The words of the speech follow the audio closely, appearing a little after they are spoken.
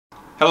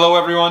Hello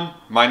everyone,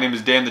 my name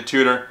is Dan the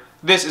Tutor.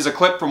 This is a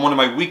clip from one of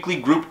my weekly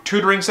group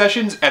tutoring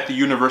sessions at the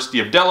University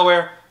of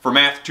Delaware for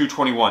Math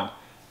 221.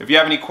 If you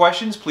have any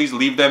questions, please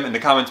leave them in the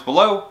comments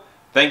below.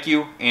 Thank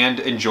you and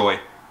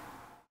enjoy.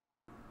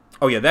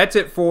 Oh yeah, that's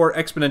it for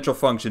exponential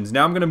functions.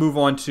 Now I'm going to move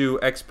on to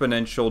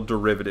exponential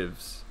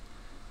derivatives.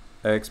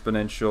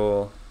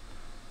 Exponential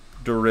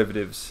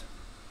derivatives.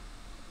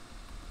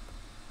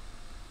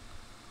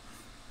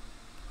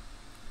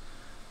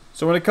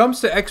 So when it comes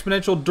to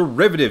exponential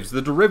derivatives,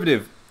 the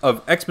derivative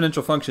of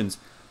exponential functions,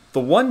 the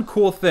one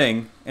cool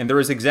thing, and there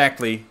is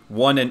exactly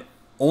one and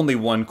only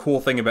one cool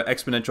thing about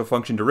exponential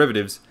function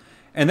derivatives,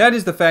 and that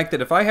is the fact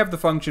that if I have the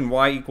function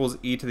y equals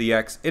e to the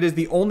x, it is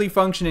the only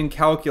function in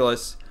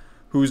calculus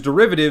whose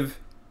derivative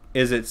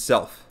is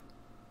itself.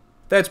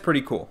 That's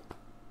pretty cool.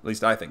 At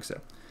least I think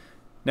so.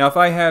 Now if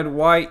I had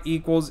y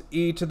equals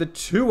e to the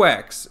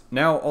 2x,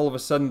 now all of a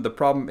sudden the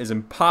problem is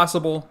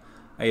impossible.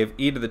 I have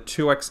e to the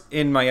 2x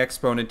in my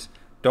exponent.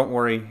 Don't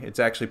worry, it's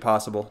actually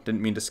possible.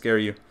 Didn't mean to scare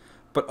you.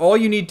 But all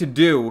you need to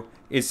do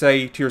is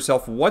say to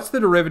yourself, what's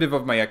the derivative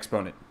of my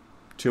exponent?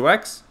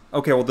 2x?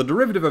 Okay, well the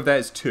derivative of that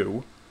is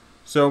 2.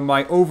 So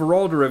my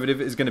overall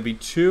derivative is going to be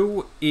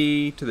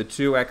 2e to the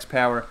 2x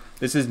power.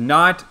 This is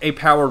not a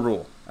power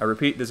rule. I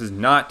repeat, this is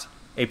not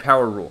a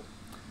power rule.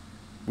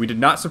 We did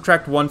not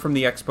subtract 1 from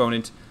the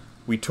exponent.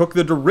 We took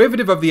the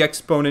derivative of the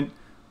exponent,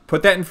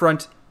 put that in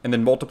front, and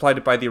then multiplied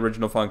it by the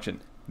original function.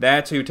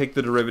 That's how you take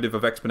the derivative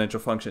of exponential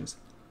functions.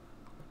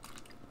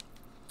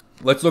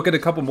 Let's look at a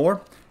couple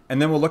more,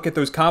 and then we'll look at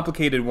those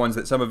complicated ones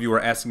that some of you were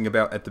asking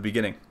about at the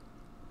beginning.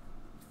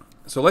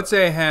 So let's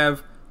say I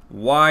have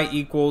y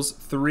equals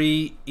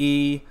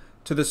 3e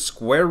to the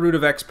square root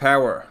of x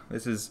power.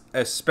 This is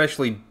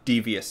especially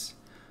dubious,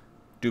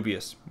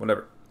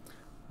 whatever.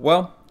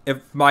 Well, if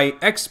my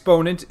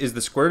exponent is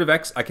the square root of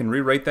x, I can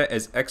rewrite that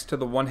as x to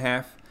the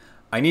 1/2.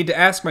 I need to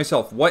ask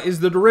myself, what is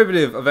the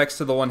derivative of x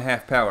to the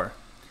 1/2 power?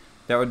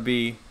 That would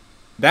be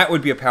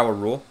a power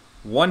rule.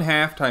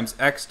 1/2 times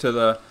x to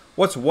the,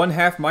 what's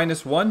 1/2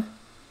 minus 1?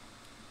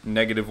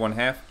 Negative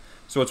 1/2.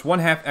 So it's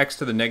 1/2 x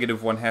to the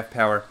negative 1/2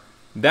 power.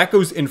 That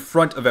goes in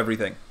front of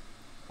everything,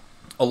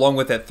 along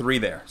with that 3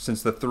 there,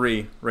 since the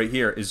 3 right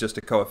here is just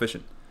a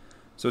coefficient.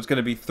 So it's going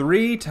to be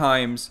 3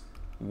 times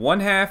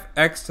 1/2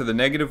 x to the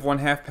negative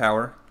 1/2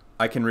 power.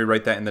 I can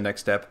rewrite that in the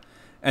next step.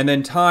 And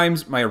then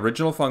times my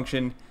original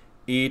function,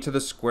 e to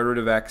the square root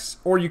of x,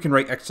 or you can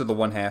write x to the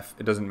 1/2.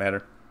 It doesn't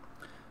matter.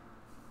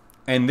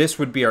 And this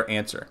would be our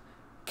answer.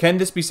 Can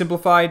this be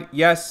simplified?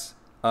 Yes.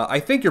 I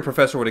think your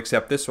professor would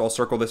accept this, so I'll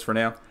circle this for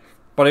now.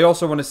 But I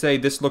also want to say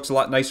this looks a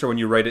lot nicer when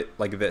you write it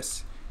like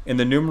this. In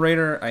the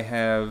numerator, I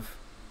have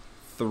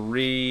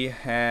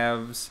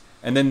 3/2,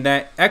 and then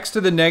that x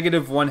to the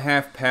negative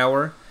 1/2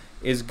 power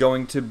is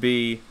going to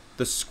be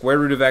the square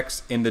root of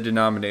x in the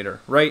denominator,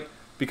 right?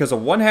 Because a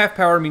 1/2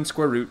 power means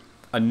square root.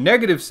 A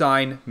negative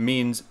sign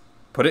means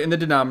put it in the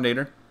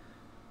denominator.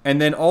 And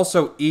then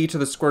also e to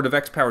the square root of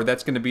x power,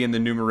 that's going to be in the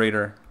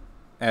numerator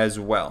as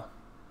well.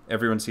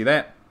 Everyone see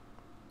that?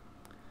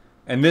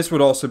 And this would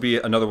also be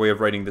another way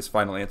of writing this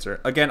final answer.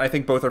 Again, I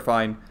think both are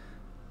fine.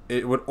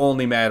 It would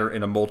only matter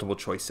in a multiple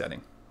choice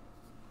setting.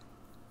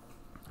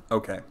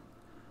 Okay.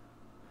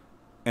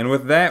 And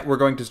with that, we're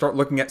going to start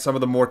looking at some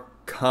of the more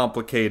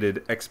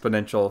complicated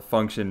exponential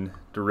function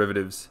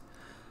derivatives.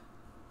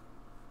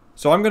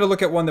 So I'm going to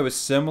look at one that was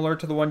similar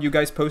to the one you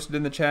guys posted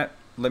in the chat.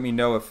 Let me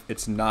know if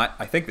it's not.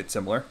 I think it's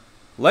similar.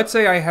 Let's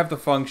say I have the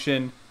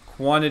function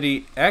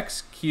quantity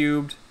x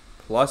cubed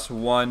plus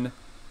 1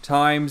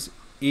 times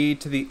e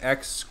to the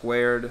x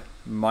squared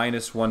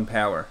minus 1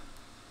 power.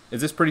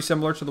 Is this pretty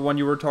similar to the one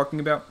you were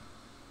talking about?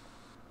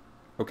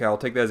 Okay, I'll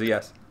take that as a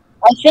yes.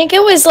 I think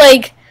it was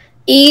like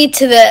e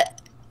to the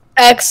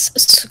x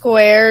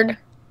squared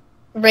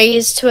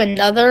raised to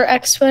another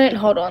exponent.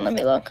 Hold on, let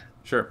me look.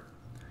 Sure.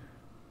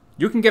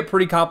 You can get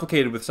pretty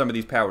complicated with some of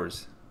these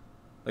powers.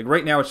 Like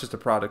right now it's just a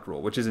product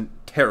rule, which isn't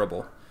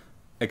terrible.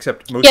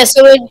 Except most... Yeah,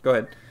 so go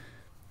ahead.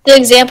 The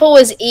example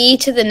was e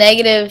to the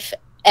negative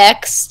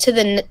x to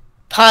the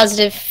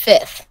positive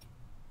 5th.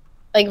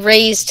 Like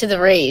raised to the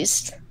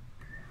raised.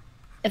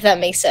 If that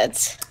makes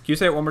sense. Can you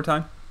say it one more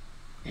time?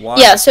 Y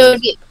yeah, so it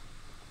would be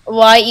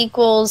y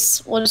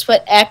equals, we'll just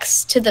put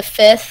x to the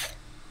 5th.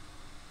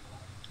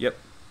 Yep.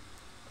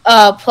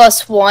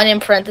 Plus 1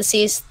 in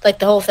parentheses. Like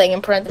the whole thing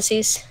in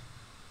parentheses.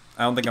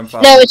 I don't think I'm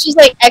following. No, it's just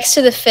like x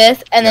to the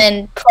 5th and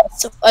then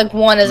plus like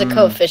 1 as a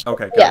coefficient.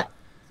 Okay, got yeah. it.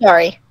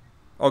 Sorry.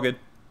 All good.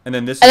 And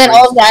then this and is then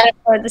all of that in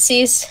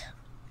parentheses.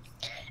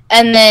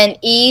 And then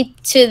e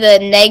to the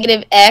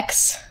negative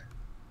x.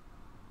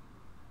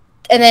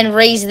 And then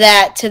raise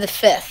that to the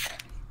 5th.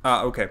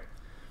 Okay.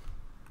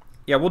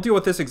 Yeah, we'll deal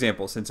with this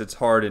example since it's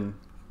hard and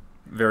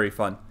very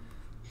fun.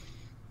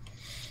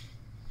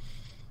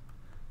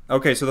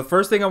 Okay, so the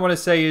first thing I want to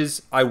say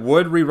is I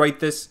would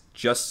rewrite this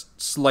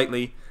just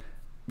slightly.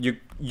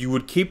 You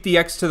would keep the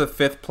x to the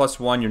 5th plus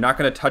 1. You're not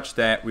going to touch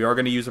that. We are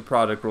going to use a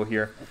product rule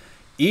here.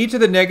 E to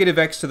the negative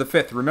x to the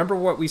 5th. Remember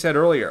what we said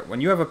earlier. When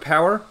you have a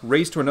power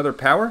raised to another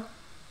power,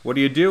 What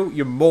do?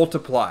 You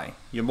multiply.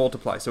 You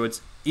multiply. So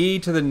it's e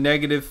to the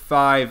negative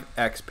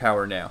 5x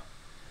power now.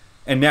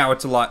 And now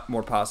it's a lot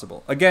more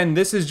possible. Again,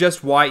 this is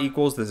just y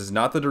equals. This is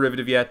not the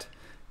derivative yet.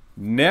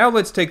 Now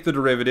let's take the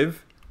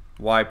derivative,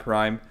 y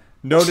prime.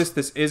 Notice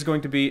this is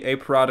going to be a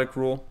product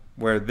rule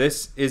where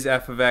this is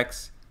f of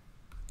x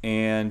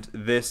and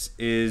this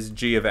is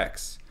g of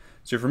x.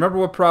 So if you remember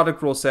what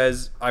product rule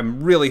says,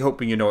 I'm really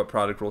hoping you know what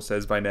product rule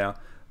says by now,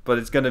 but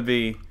it's going to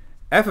be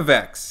f of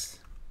x,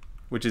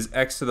 which is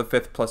x to the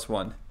 5th plus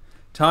 1,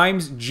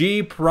 times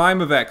g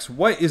prime of x.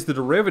 What is the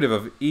derivative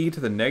of e to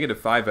the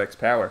negative 5x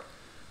power?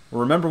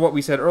 Remember what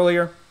we said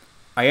earlier?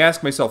 I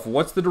ask myself,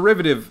 what's the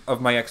derivative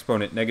of my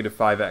exponent, negative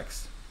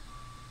 5x?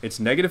 It's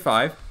negative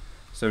 5.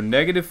 So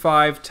negative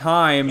 5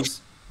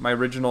 times my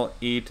original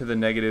e to the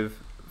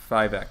negative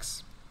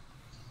 5x.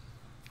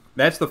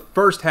 That's the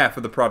first half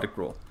of the product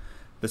rule.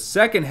 The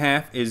second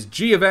half is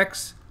g of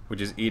x,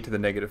 which is e to the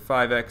negative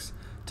 5x,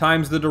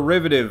 times the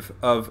derivative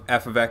of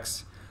f of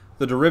x.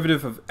 The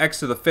derivative of x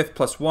to the 5th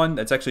plus 1,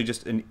 that's actually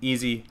just an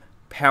easy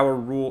power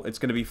rule. It's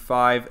going to be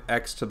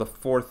 5x to the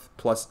 4th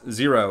plus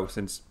 0,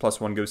 since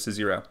plus 1 goes to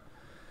 0.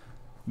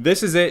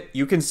 This is it.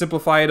 You can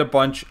simplify it a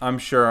bunch, I'm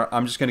sure.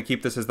 I'm just going to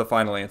keep this as the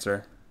final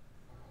answer.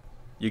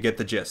 You get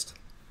the gist.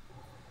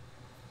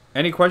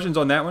 Any questions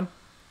on that one?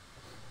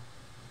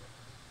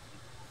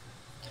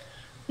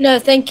 No,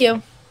 thank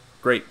you.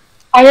 Great.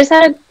 I just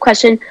had a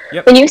question.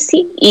 Yep. When you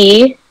see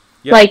E,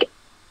 Yep. like,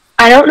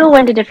 I don't know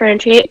when to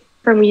differentiate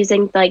from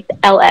using, like,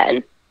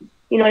 ln.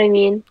 You know what I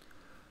mean?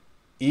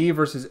 E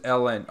versus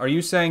ln. Are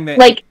you saying that...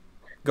 Like...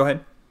 Go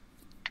ahead.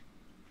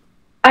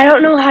 I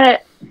don't know how to...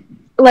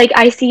 Like,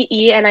 I see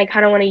E and I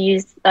kind of want to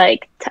use,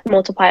 like,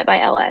 multiply it by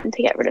ln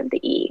to get rid of the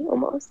E,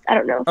 almost. I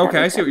don't know. Okay,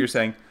 I see what you're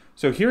saying.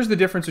 So here's the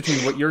difference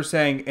between what you're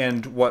saying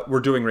and what we're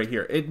doing right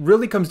here. It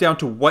really comes down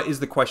to what is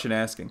the question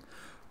asking.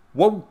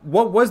 What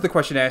was the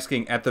question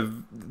asking at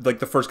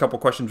the first couple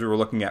questions we were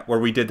looking at where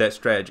we did that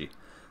strategy?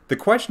 The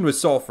question was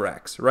solve for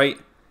x, right?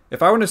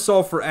 If I want to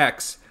solve for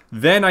x,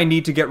 then I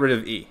need to get rid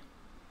of e.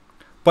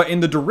 But in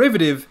the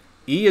derivative,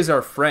 e is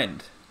our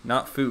friend,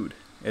 not food,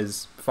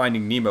 as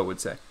Finding Nemo would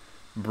say.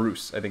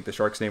 Bruce, I think the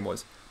shark's name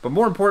was. But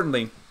more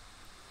importantly,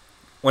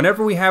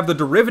 whenever we have the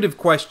derivative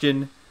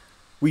question,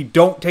 we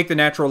don't take the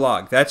natural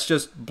log. That's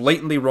just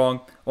blatantly wrong.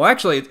 Well,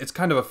 actually, it's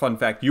kind of a fun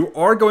fact. You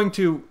are going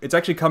to, it's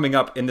actually coming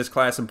up in this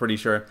class, I'm pretty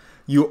sure.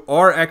 You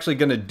are actually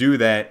going to do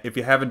that if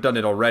you haven't done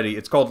it already.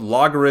 It's called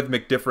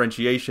logarithmic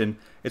differentiation.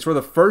 It's where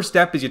the first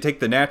step is you take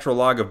the natural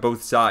log of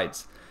both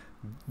sides.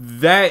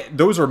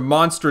 Those are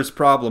monstrous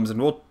problems,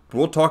 and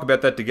we'll talk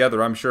about that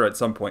together, I'm sure, at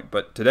some point.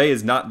 But today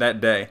is not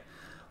that day.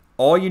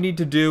 All you need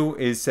to do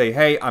is say,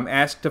 hey, I'm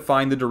asked to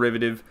find the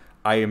derivative.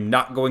 I am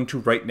not going to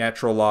write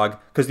natural log,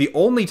 because the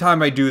only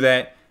time I do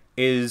that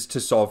is to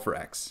solve for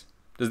x.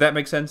 Does that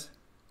make sense?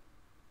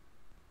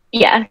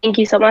 Yeah, thank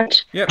you so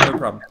much. Yep, no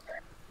problem.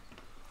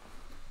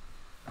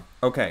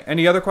 Okay,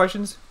 any other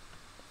questions?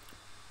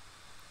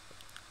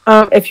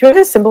 If you were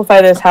to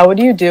simplify this, how would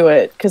you do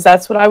it? Because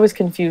that's what I was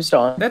confused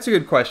on. That's a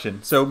good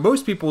question. So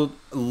most people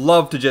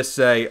love to just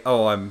say,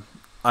 oh,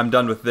 I'm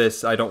done with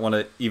this. I don't want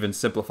to even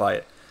simplify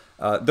it.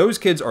 Those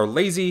kids are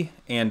lazy,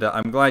 and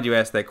I'm glad you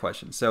asked that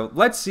question. So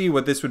let's see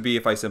what this would be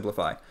if I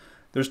simplify.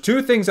 There's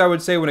two things I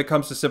would say when it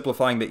comes to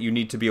simplifying that you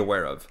need to be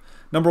aware of.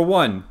 Number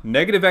one,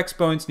 negative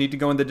exponents need to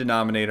go in the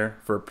denominator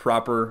for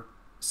proper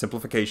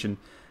simplification.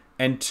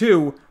 And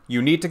two,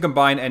 you need to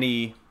combine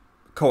any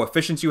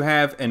coefficients you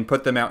have and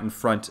put them out in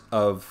front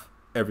of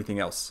everything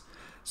else.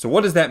 So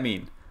what does that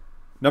mean?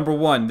 Number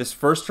one, this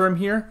first term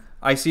here,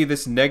 I see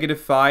this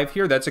negative 5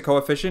 here. That's a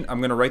coefficient. I'm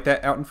going to write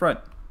that out in front.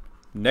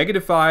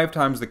 Negative 5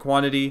 times the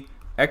quantity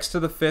x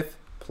to the 5th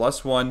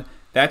plus 1.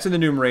 That's in the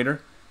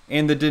numerator.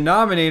 And the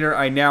denominator,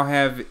 I now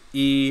have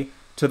e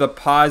to the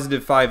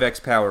positive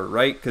 5x power,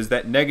 right? Because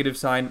that negative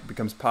sign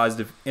becomes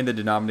positive in the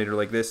denominator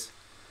like this.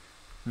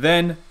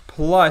 Then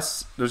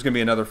plus, there's going to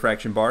be another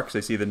fraction bar because I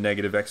see the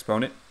negative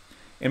exponent.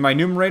 In my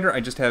numerator, I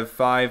just have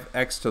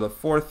 5x to the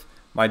 4th.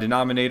 My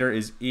denominator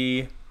is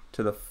e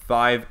to the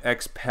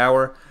 5x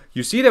power.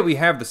 You see that we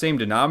have the same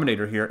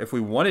denominator here. If we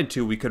wanted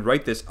to, we could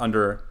write this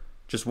under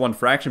just one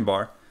fraction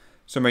bar.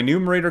 So my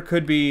numerator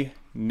could be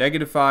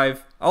negative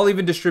 5. I'll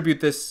even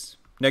distribute this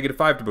negative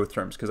 5 to both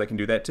terms because I can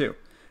do that too.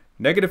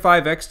 Negative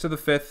 5x to the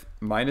 5th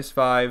minus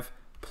 5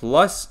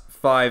 plus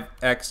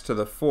 5x to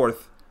the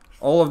 4th.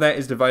 All of that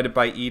is divided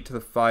by e to the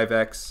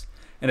 5x.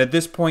 And at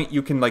this point,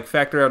 you can like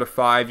factor out a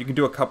 5. You can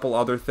do a couple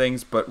other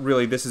things, but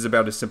really this is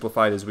about as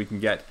simplified as we can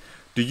get.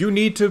 Do you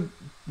need to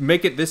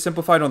make it this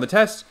simplified on the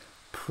test?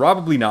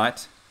 Probably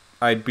not.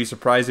 I'd be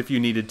surprised if you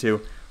needed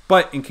to.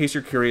 But in case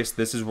you're curious,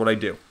 this is what I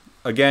do.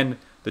 Again,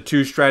 the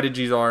two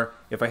strategies are,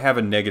 if I have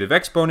a negative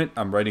exponent,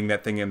 I'm writing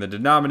that thing in the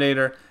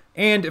denominator.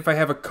 And if I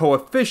have a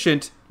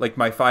coefficient, like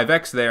my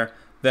 5x there,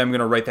 then I'm going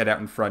to write that out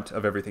in front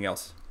of everything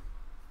else.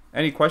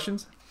 Any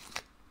questions?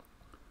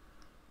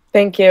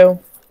 Thank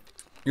you.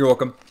 You're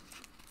welcome.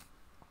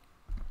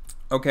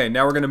 Okay,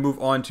 now we're going to move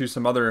on to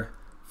some other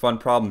fun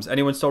problems.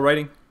 Anyone still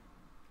writing?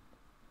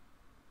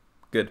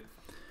 Good.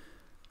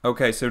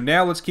 Okay, so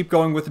now let's keep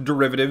going with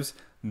derivatives.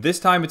 This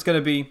time it's going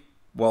to be,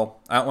 well,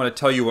 I don't want to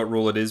tell you what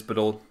rule it is, but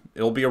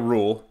it'll be a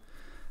rule.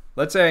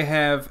 Let's say I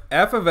have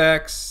f of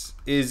x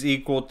is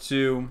equal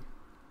to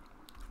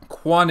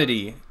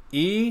quantity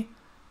e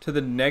to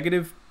the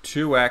negative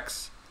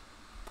 2x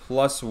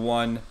plus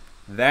 1.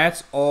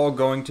 That's all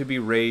going to be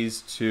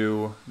raised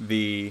to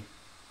the,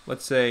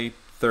 let's say,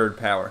 third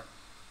power.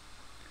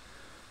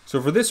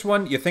 So for this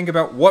one, you think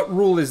about what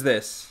rule is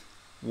this?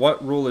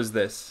 What rule is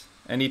this?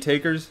 Any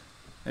takers?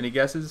 Any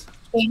guesses?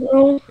 Chain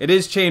rule. It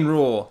is chain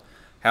rule.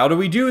 How do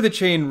we do the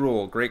chain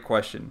rule? Great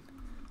question.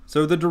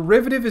 So the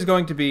derivative is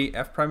going to be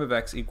f prime of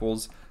x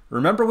equals,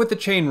 remember with the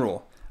chain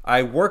rule,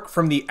 I work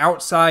from the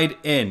outside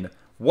in.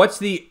 What's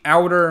the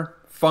outer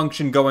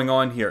function going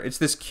on here? It's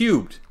this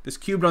cubed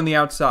on the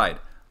outside.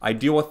 I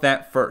deal with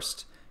that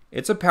first.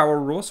 It's a power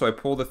rule, so I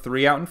pull the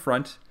 3 out in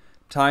front,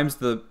 times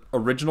the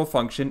original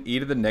function, e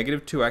to the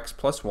negative 2x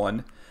plus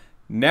 1.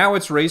 Now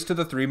it's raised to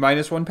the 3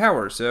 minus 1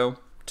 power, so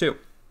 2.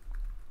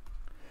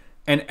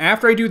 And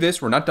after I do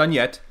this, we're not done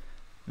yet,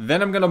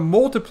 then I'm going to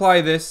multiply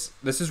this.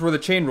 This is where the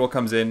chain rule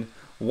comes in.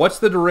 What's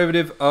the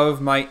derivative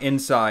of my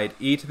inside?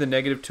 E to the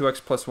negative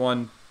 2x plus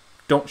 1.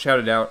 Don't shout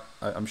it out.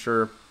 I'm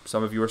sure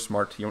some of you are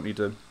smart. You don't need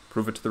to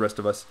prove it to the rest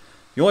of us.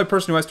 The only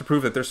person who has to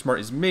prove that they're smart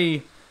is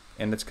me,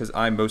 and that's because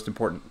I'm most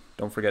important.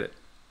 Don't forget it.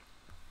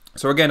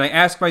 So again, I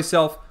ask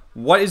myself,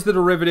 what is the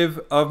derivative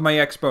of my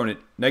exponent?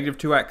 Negative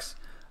 2x.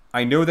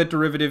 I know that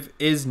derivative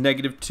is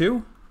negative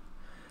 2.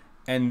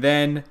 And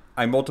then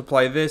I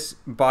multiply this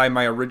by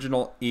my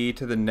original e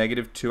to the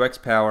negative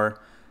 2x power.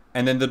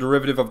 And then the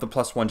derivative of the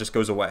plus 1 just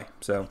goes away.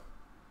 So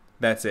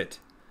that's it.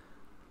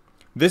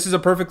 This is a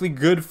perfectly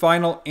good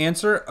final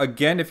answer.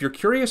 Again, if you're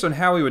curious on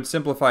how we would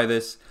simplify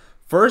this,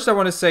 first I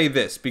want to say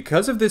this.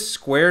 Because of this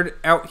squared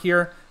out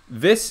here,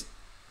 this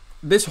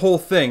whole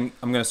thing,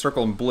 I'm going to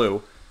circle in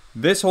blue,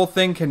 this whole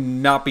thing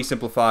cannot be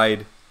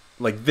simplified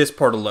like this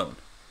part alone.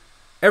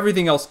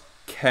 Everything else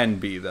can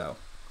be, though.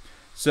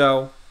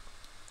 So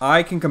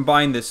I can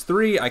combine this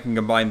 3, I can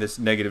combine this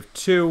negative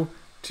 2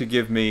 to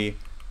give me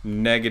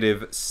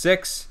negative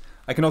 6.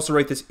 I can also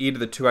write this e to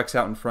the 2x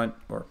out in front,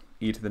 or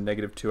e to the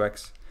negative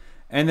 2x.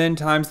 And then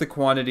times the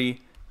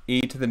quantity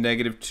e to the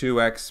negative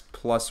 2x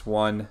plus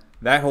 1.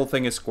 That whole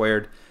thing is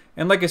squared.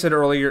 And like I said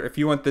earlier, if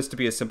you want this to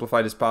be as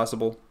simplified as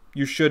possible,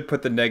 you should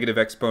put the negative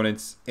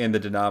exponents in the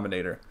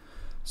denominator.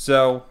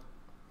 So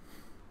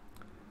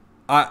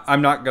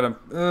I'm not going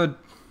to...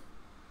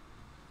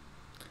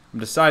 I'm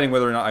deciding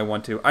whether or not I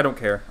want to. I don't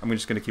care. I'm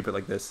just going to keep it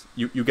like this.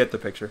 You get the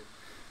picture.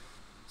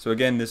 So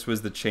again, this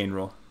was the chain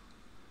rule.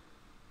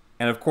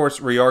 And of course,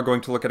 we are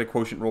going to look at a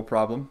quotient rule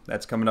problem.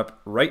 That's coming up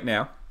right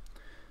now.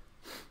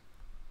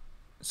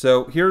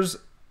 So here's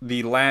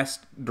the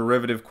last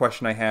derivative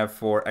question I have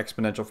for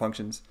exponential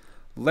functions.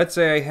 Let's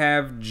say I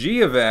have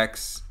g of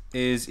x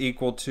is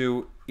equal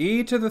to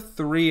e to the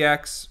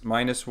 3x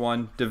minus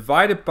 1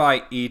 divided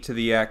by e to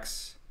the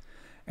x.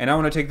 And I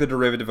want to take the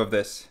derivative of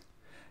this.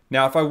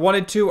 Now, if I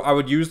wanted to, I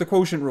would use the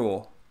quotient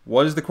rule.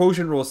 What does the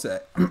quotient rule say?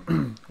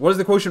 What does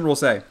the quotient rule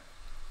say?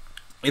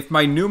 If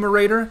my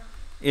numerator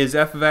is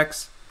f of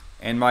x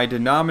and my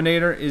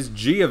denominator is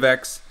g of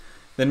x,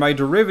 then my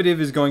derivative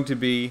is going to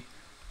be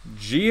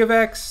g of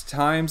x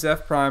times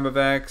f prime of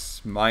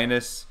x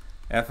minus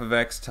f of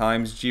x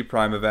times g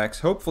prime of x.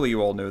 Hopefully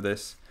you all know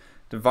this.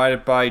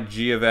 Divided by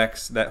g of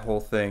x, that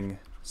whole thing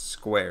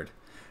squared.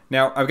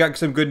 Now, I've got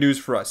some good news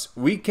for us.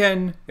 We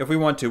can, if we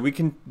want to, we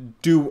can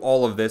do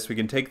all of this. We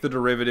can take the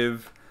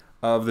derivative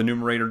of the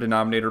numerator,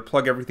 denominator,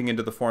 plug everything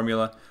into the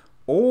formula,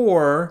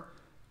 or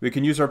we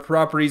can use our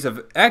properties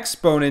of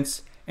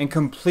exponents and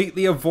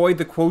completely avoid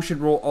the quotient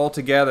rule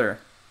altogether.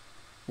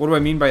 What do I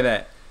mean by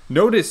that?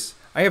 Notice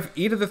I have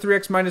e to the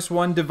 3x minus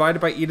 1 divided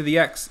by e to the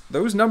x.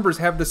 Those numbers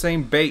have the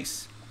same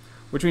base,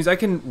 which means I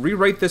can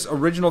rewrite this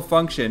original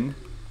function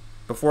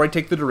before I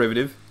take the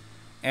derivative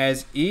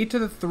as e to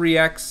the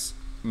 3x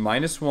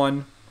minus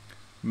 1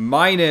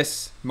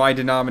 minus my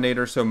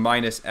denominator, so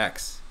minus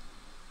x.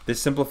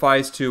 This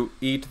simplifies to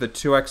e to the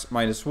 2x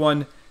minus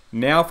 1.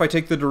 Now if I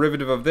take the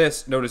derivative of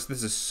this, notice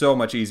this is so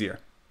much easier.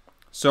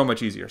 So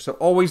much easier. So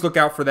always look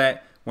out for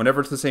that.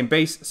 Whenever it's the same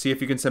base, see if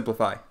you can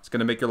simplify. It's going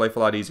to make your life a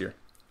lot easier.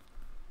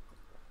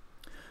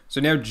 So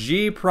now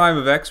g prime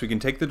of x, we can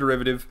take the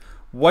derivative.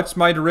 What's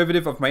my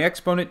derivative of my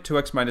exponent?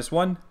 2x minus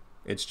 1.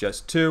 It's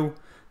just 2.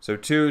 So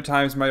 2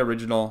 times my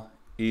original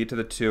e to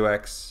the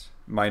 2x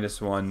minus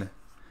 1.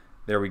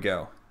 There we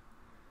go.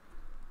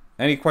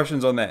 Any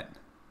questions on that?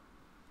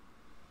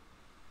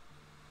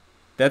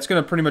 That's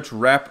going to pretty much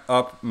wrap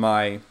up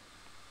my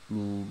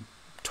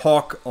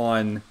talk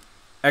on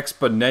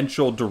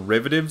exponential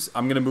derivatives.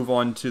 I'm going to move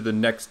on to the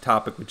next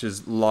topic, which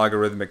is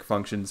logarithmic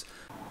functions.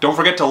 Don't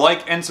forget to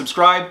like and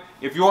subscribe.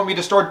 If you want me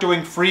to start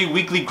doing free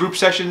weekly group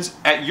sessions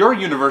at your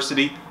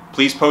university,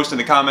 please post in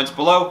the comments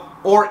below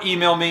or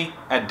email me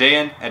at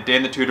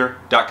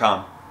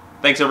dan@danthetutor.com.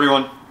 Thanks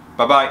everyone.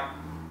 Bye-bye.